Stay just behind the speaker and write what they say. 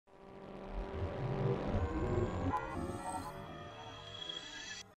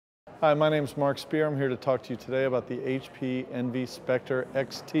Hi, my name is Marc Spier. I'm here to talk to you today about the HP Envy Spectre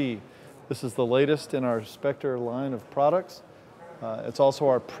XT. This is the latest in our Spectre line of products. It's also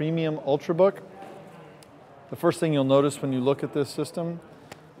our premium Ultrabook. The first thing you'll notice when you look at this system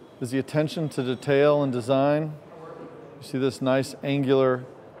is the attention to detail and design. You see this nice angular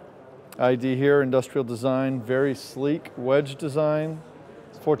ID here, industrial design, very sleek wedge design.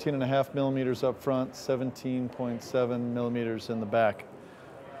 It's 14.5 millimeters up front, 17.7 millimeters in the back.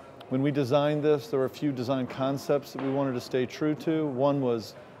 When we designed this, there were a few design concepts that we wanted to stay true to. One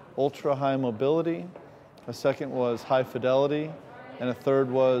was ultra high mobility, a second was high fidelity, and a third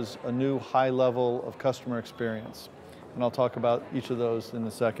was a new high level of customer experience. And I'll talk about each of those in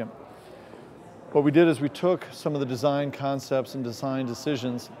a second. What we did is we took some of the design concepts and design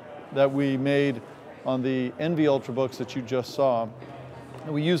decisions that we made on the Envy Ultrabooks that you just saw,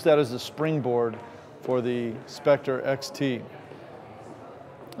 and we used that as a springboard for the Spectre XT.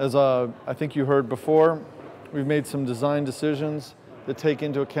 As I think you heard before, we've made some design decisions that take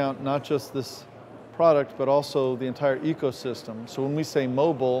into account not just this product, but also the entire ecosystem. So when we say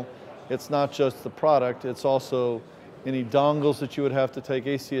mobile, it's not just the product, it's also any dongles that you would have to take,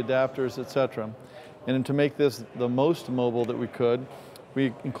 AC adapters, etc. And to make this the most mobile that we could,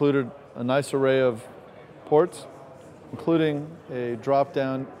 we included a nice array of ports, including a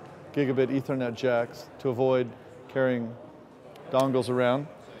drop-down gigabit Ethernet jacks to avoid carrying dongles around.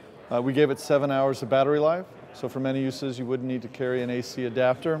 We gave it 7 hours of battery life, so for many uses you wouldn't need to carry an AC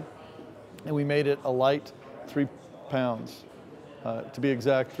adapter. And we made it a light 3 pounds, to be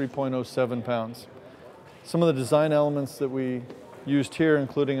exact 3.07 pounds. Some of the design elements that we used here,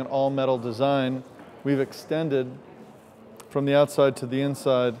 including an all-metal design, we've extended from the outside to the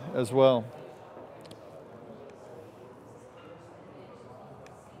inside as well.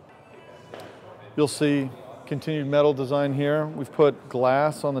 You'll see continued metal design here. We've put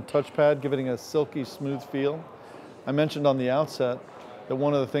glass on the touchpad, giving it a silky smooth feel. I mentioned on the outset that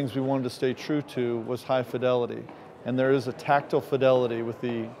one of the things we wanted to stay true to was high fidelity. And there is a tactile fidelity with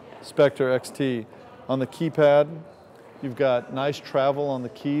the Spectre XT. On the keypad, you've got nice travel on the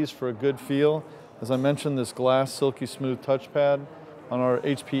keys for a good feel. As I mentioned, this glass silky smooth touchpad on our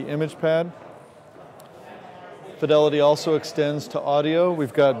HP image pad. Fidelity also extends to audio.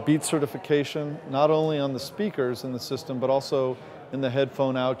 We've got beat certification, not only on the speakers in the system, but also in the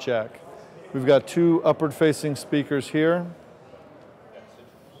headphone out jack. We've got 2 upward-facing speakers here.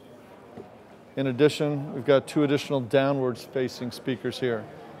 In addition, we've got 2 additional downwards-facing speakers here.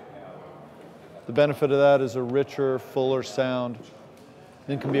 The benefit of that is a richer, fuller sound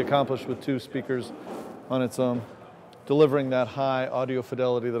and can be accomplished with 2 speakers on its own, delivering that high audio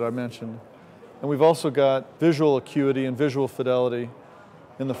fidelity that I mentioned. And we've also got visual acuity and visual fidelity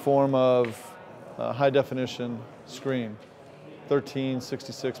in the form of a high definition screen,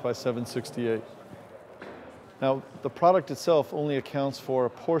 1366 by 768. Now, the product itself only accounts for a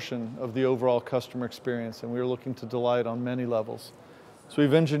portion of the overall customer experience, and we are looking to delight on many levels. So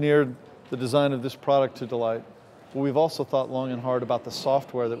we've engineered the design of this product to delight, but we've also thought long and hard about the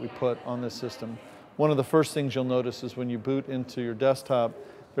software that we put on this system. One of the first things you'll notice is when you boot into your desktop,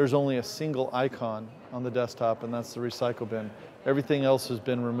 there's only a single icon on the desktop, and that's the recycle bin. Everything else has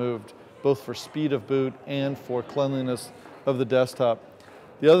been removed, both for speed of boot and for cleanliness of the desktop.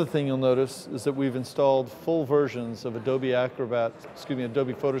 The other thing you'll notice is that we've installed full versions of Adobe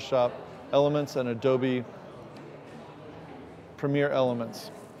Photoshop Elements and Adobe Premiere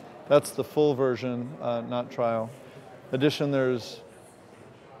Elements. That's the full version, not trial. In addition, there's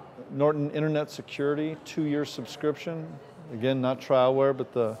Norton Internet Security 2-year subscription. Again, not trialware,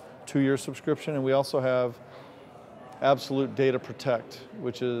 but the 2-year subscription. And we also have Absolute Data Protect,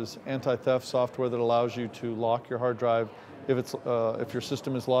 which is anti-theft software that allows you to lock your hard drive if your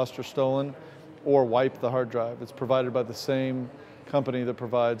system is lost or stolen, or wipe the hard drive. It's provided by the same company that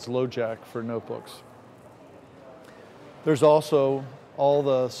provides LoJack for notebooks. There's also all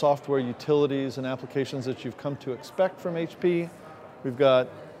the software utilities and applications that you've come to expect from HP. We've got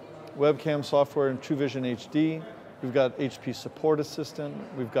webcam software in TrueVision HD. We've got HP Support Assistant.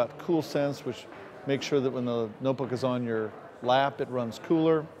 We've got CoolSense, which makes sure that when the notebook is on your lap, it runs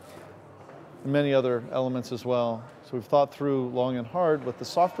cooler. And many other elements as well. So we've thought through long and hard what the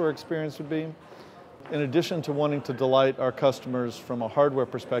software experience would be. In addition to wanting to delight our customers from a hardware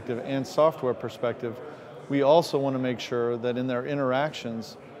perspective and software perspective, we also want to make sure that in their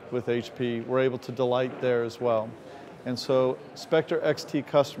interactions with HP, we're able to delight there as well. And so Spectre XT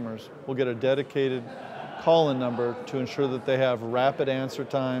customers will get a dedicated call-in number to ensure that they have rapid answer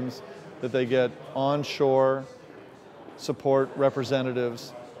times, that they get onshore support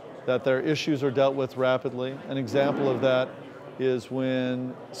representatives, that their issues are dealt with rapidly. An example of that is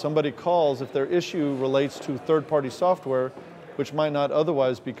when somebody calls, if their issue relates to third-party software, which might not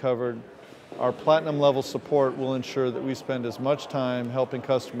otherwise be covered, our platinum level support will ensure that we spend as much time helping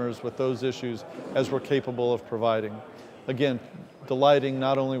customers with those issues as we're capable of providing. Again, delighting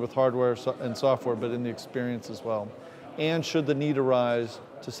not only with hardware and software, but in the experience as well. And should the need arise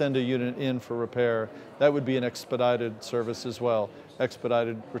to send a unit in for repair, that would be an expedited service as well.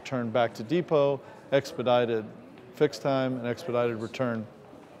 Expedited return back to depot, expedited fix time, and expedited return.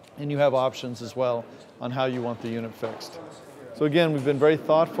 And you have options as well on how you want the unit fixed. So again, we've been very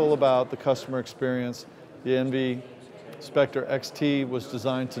thoughtful about the customer experience. The Envy Spectre XT was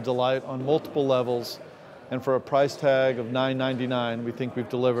designed to delight on multiple levels, and for a price tag of $999, we think we've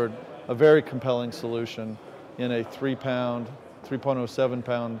delivered a very compelling solution in a 3.07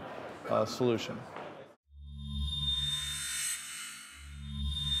 pound solution.